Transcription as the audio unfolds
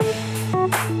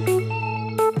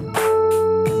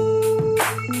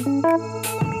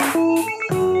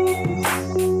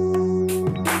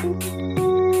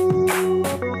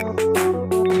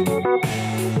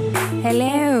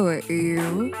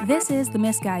the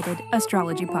Misguided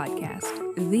Astrology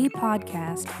Podcast, the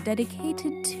podcast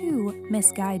dedicated to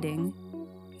misguiding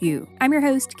you. I'm your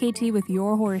host, KT, with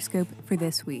your horoscope for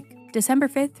this week, December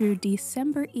 5th through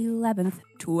December 11th,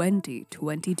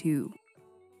 2022.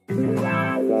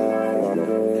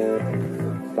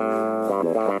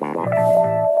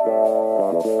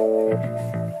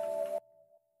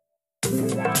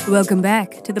 Welcome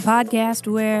back to the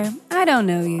podcast where I don't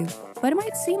know you, but it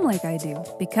might seem like I do,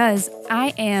 because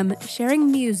I am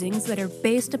sharing musings that are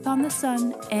based upon the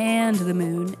sun and the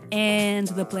moon and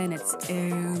the planets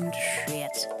and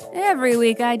shit. Every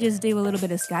week I just do a little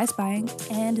bit of sky spying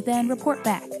and then report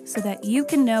back so that you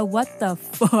can know what the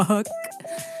fuck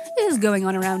is going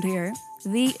on around here.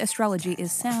 The astrology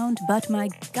is sound, but my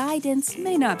guidance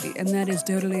may not be, and that is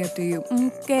totally up to you.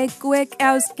 Okay, quick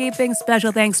housekeeping.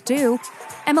 Special thanks to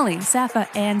Emily, Safa,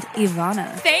 and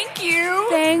Ivana. Thank you!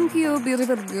 Thank you,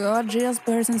 beautiful, gorgeous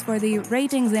persons, for the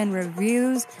ratings and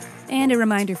reviews. And a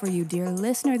reminder for you, dear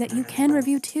listener, that you can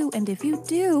review too, and if you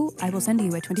do, I will send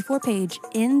you a 24-page,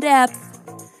 in-depth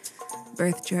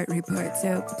birth chart report.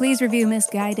 So please review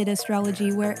Misguided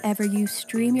Astrology wherever you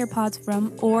stream your pods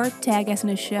from, or tag us in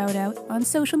a shout out on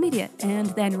social media, and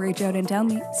then reach out and tell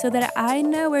me so that I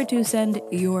know where to send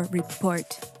your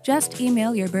report. Just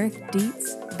email your birth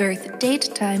deets,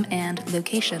 date, time, and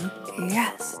location,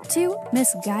 yes, to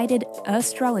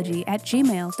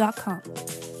misguidedastrology@gmail.com.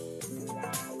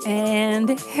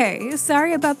 And hey,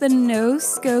 sorry about the no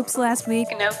scopes last week.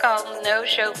 No call, no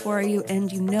show for you,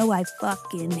 and you know I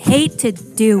fucking hate to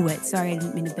do it. Sorry, I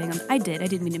didn't mean to bang on. I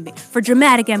didn't mean to be for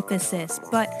dramatic emphasis,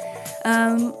 but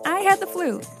I had the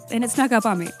flu, and it snuck up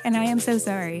on me, and I am so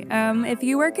sorry. If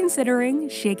you were considering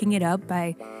shaking it up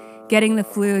by getting the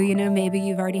flu, you know, maybe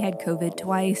you've already had COVID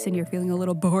twice, and you're feeling a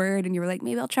little bored, and you were like,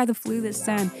 maybe I'll try the flu this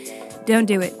time. Don't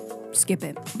do it. Skip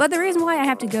it. But the reason why I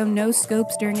have to go no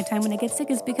scopes during a time when I get sick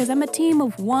is because I'm a team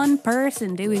of one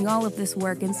person doing all of this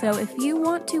work. And so if you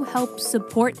want to help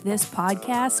support this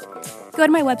podcast, go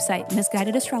to my website,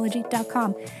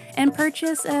 misguidedastrology.com, and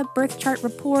purchase a birth chart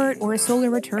report or a solar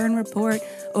return report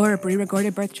or a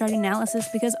pre-recorded birth chart analysis,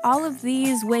 because all of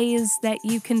these ways that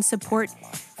you can support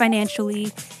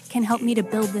financially can help me to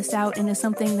build this out into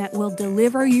something that will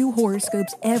deliver you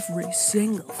horoscopes every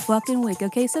single fucking week.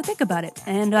 Okay, so think about it.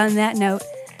 And on that note,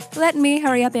 let me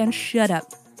hurry up and shut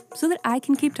up so that I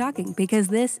can keep talking, because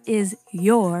this is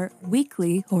your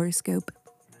weekly horoscope.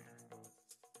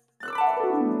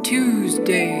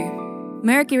 Tuesday.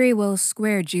 Mercury will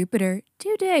square Jupiter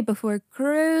today before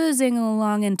cruising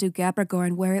along into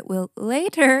Capricorn, where it will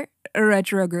later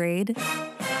retrograde.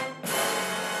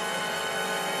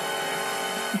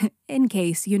 In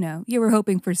case, you know, you were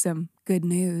hoping for some good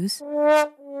news.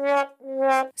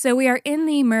 So we are in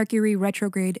the Mercury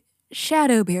retrograde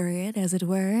shadow period, as it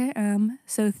were.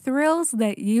 So thrills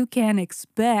that you can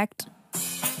expect.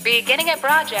 Beginning a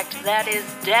project that is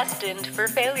destined for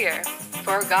failure.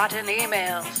 Forgotten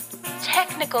emails.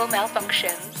 Technical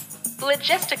malfunctions.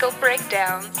 Logistical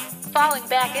breakdowns. Falling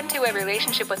back into a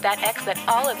relationship with that ex that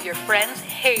all of your friends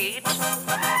hate.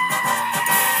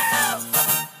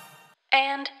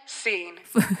 And scene.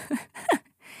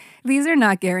 These are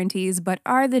not guarantees, but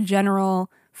are the general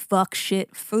fuck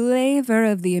shit flavor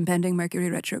of the impending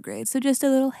Mercury retrograde. So just a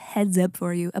little heads up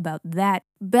for you about that.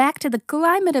 Back to the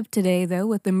climate of today, though,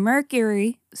 with the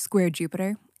Mercury square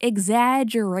Jupiter.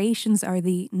 Exaggerations are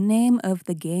the name of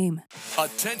the game.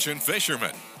 Attention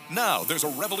fishermen. Now there's a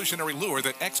revolutionary lure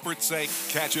that experts say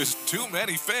catches too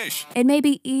many fish. It may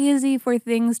be easy for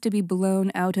things to be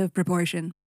blown out of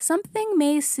proportion. Something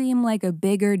may seem like a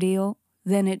bigger deal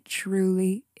than it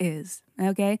truly is,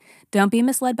 okay? Don't be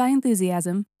misled by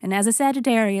enthusiasm. And as a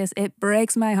Sagittarius, it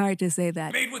breaks my heart to say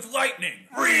that. Made with lightning.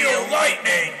 Real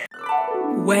lightning.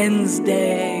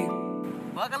 Wednesday.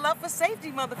 Buckle up for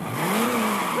safety,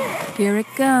 motherfucker. Here it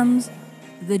comes.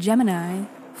 The Gemini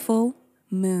full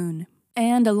moon.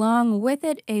 And along with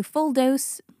it, a full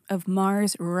dose of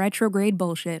Mars retrograde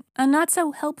bullshit. A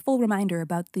not-so-helpful reminder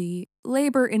about the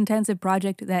labor-intensive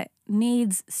project that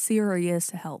needs serious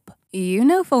help. You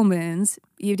know full moons.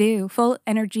 You do. Full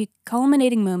energy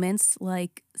culminating moments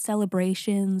like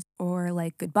celebrations or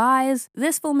like goodbyes.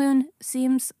 This full moon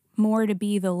seems more to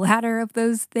be the latter of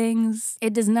those things.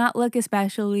 It does not look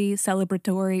especially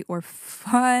celebratory or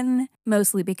fun,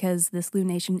 mostly because this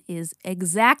lunation is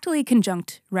exactly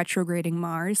conjunct retrograding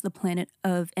Mars, the planet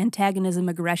of antagonism,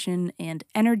 aggression, and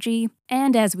energy.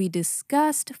 And as we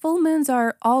discussed, full moons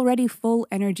are already full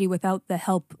energy without the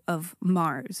help of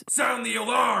Mars. Sound the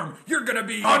alarm. You're gonna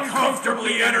be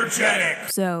uncomfortably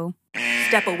energetic. So,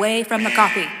 step away from the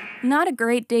coffee. Not a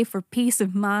great day for peace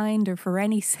of mind or for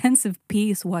any sense of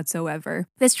peace whatsoever.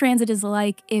 This transit is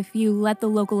like if you let the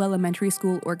local elementary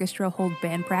school orchestra hold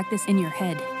band practice in your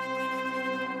head.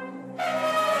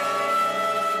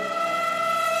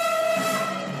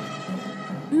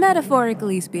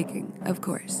 Metaphorically speaking, of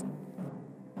course.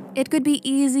 It could be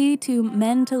easy to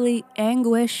mentally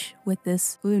anguish with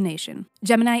this lunation.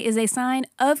 Gemini is a sign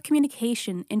of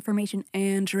communication, information,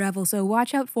 and travel, so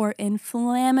watch out for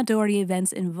inflammatory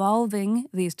events involving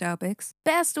these topics.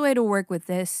 Best way to work with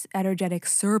this energetic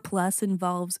surplus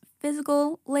involves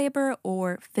physical labor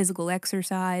or physical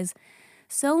exercise.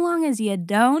 So long as you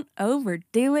don't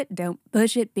overdo it, don't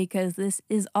push it, because this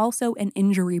is also an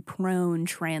injury-prone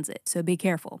transit, so be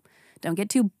careful. Don't get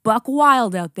too buck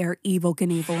wild out there, Evel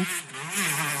Knievel.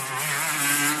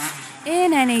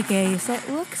 In any case, it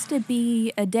looks to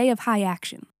be a day of high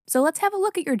action. So let's have a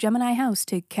look at your Gemini house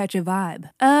to catch a vibe.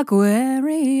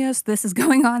 Aquarius, this is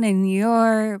going on in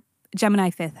your Gemini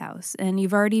 5th house, and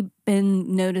you've already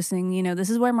been noticing, this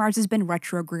is where Mars has been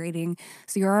retrograding,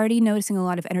 so you're already noticing a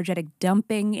lot of energetic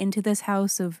dumping into this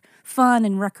house of fun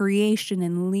and recreation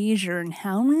and leisure, and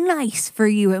how nice for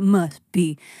you it must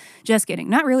be. Just kidding.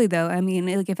 Not really, though. I mean,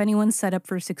 if anyone's set up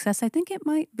for success, I think it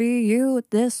might be you with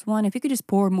this one. If you could just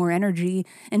pour more energy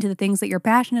into the things that you're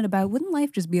passionate about, wouldn't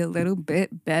life just be a little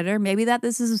bit better? Maybe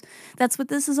that's what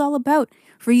this is all about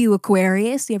for you,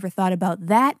 Aquarius. You ever thought about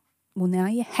that? Well, now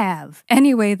you have.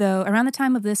 Anyway, though, around the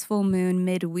time of this full moon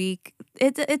midweek,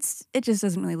 it just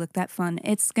doesn't really look that fun.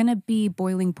 It's going to be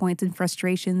boiling points and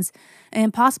frustrations,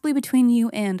 and possibly between you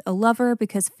and a lover,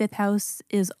 because 5th house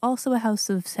is also a house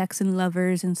of sex and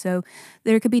lovers, and so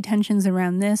there could be tensions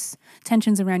around this,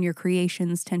 tensions around your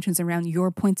creations, tensions around your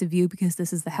points of view, because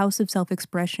this is the house of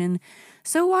self-expression.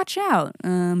 So watch out.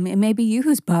 It may be you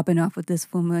who's popping off with this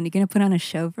full moon. You going to put on a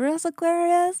show for us,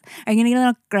 Aquarius? Are you going to get a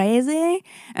little crazy?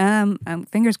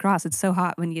 Fingers crossed, it's so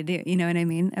hot when you do, you know what I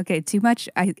mean? Okay, too much,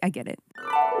 I get it.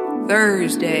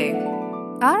 Thursday.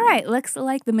 All right, looks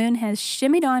like the moon has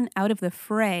shimmied on out of the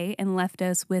fray and left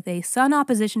us with a sun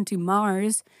opposition to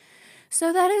Mars.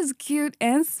 So that is cute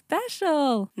and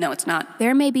special. No, it's not.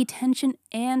 There may be tension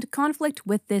and conflict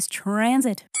with this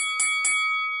transit.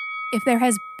 If there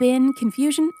has been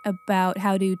confusion about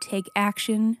how to take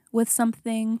action with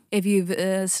something, if you've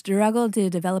struggled to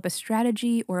develop a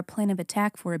strategy or a plan of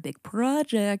attack for a big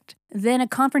project, then a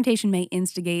confrontation may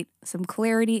instigate some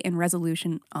clarity and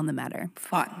resolution on the matter.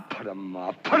 Fun. Put 'em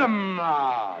up, put 'em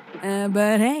up.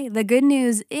 But hey, the good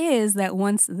news is that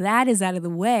once that is out of the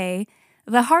way,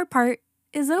 the hard part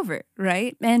is over,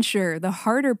 right? And sure, the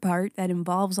harder part that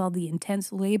involves all the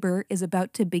intense labor is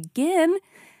about to begin,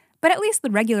 but at least the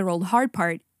regular old hard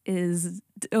part is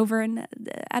over and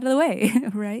out of the way,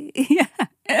 right?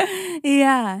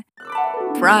 Yeah.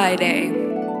 Friday.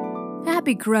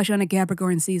 Happy crush on a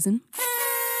Capricorn season.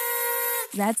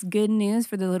 That's good news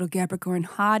for the little Capricorn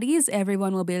hotties.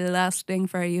 Everyone will be lusting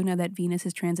for you now that Venus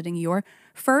is transiting your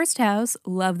 1st house.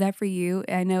 Love that for you.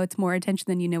 I know it's more attention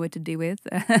than you know what to do with.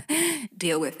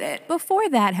 Deal with it. Before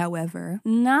that, however,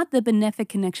 not the benefic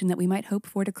connection that we might hope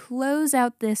for to close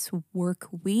out this work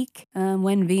week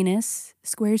when Venus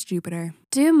squares Jupiter.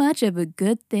 Too much of a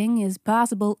good thing is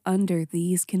possible under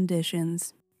these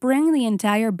conditions. Bring the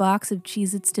entire box of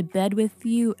Cheez-Its to bed with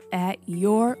you at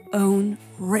your own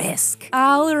risk.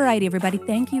 Alrighty, everybody.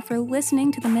 Thank you for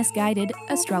listening to the Misguided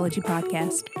Astrology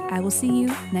Podcast. I will see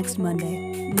you next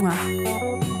Monday.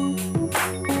 Mwah.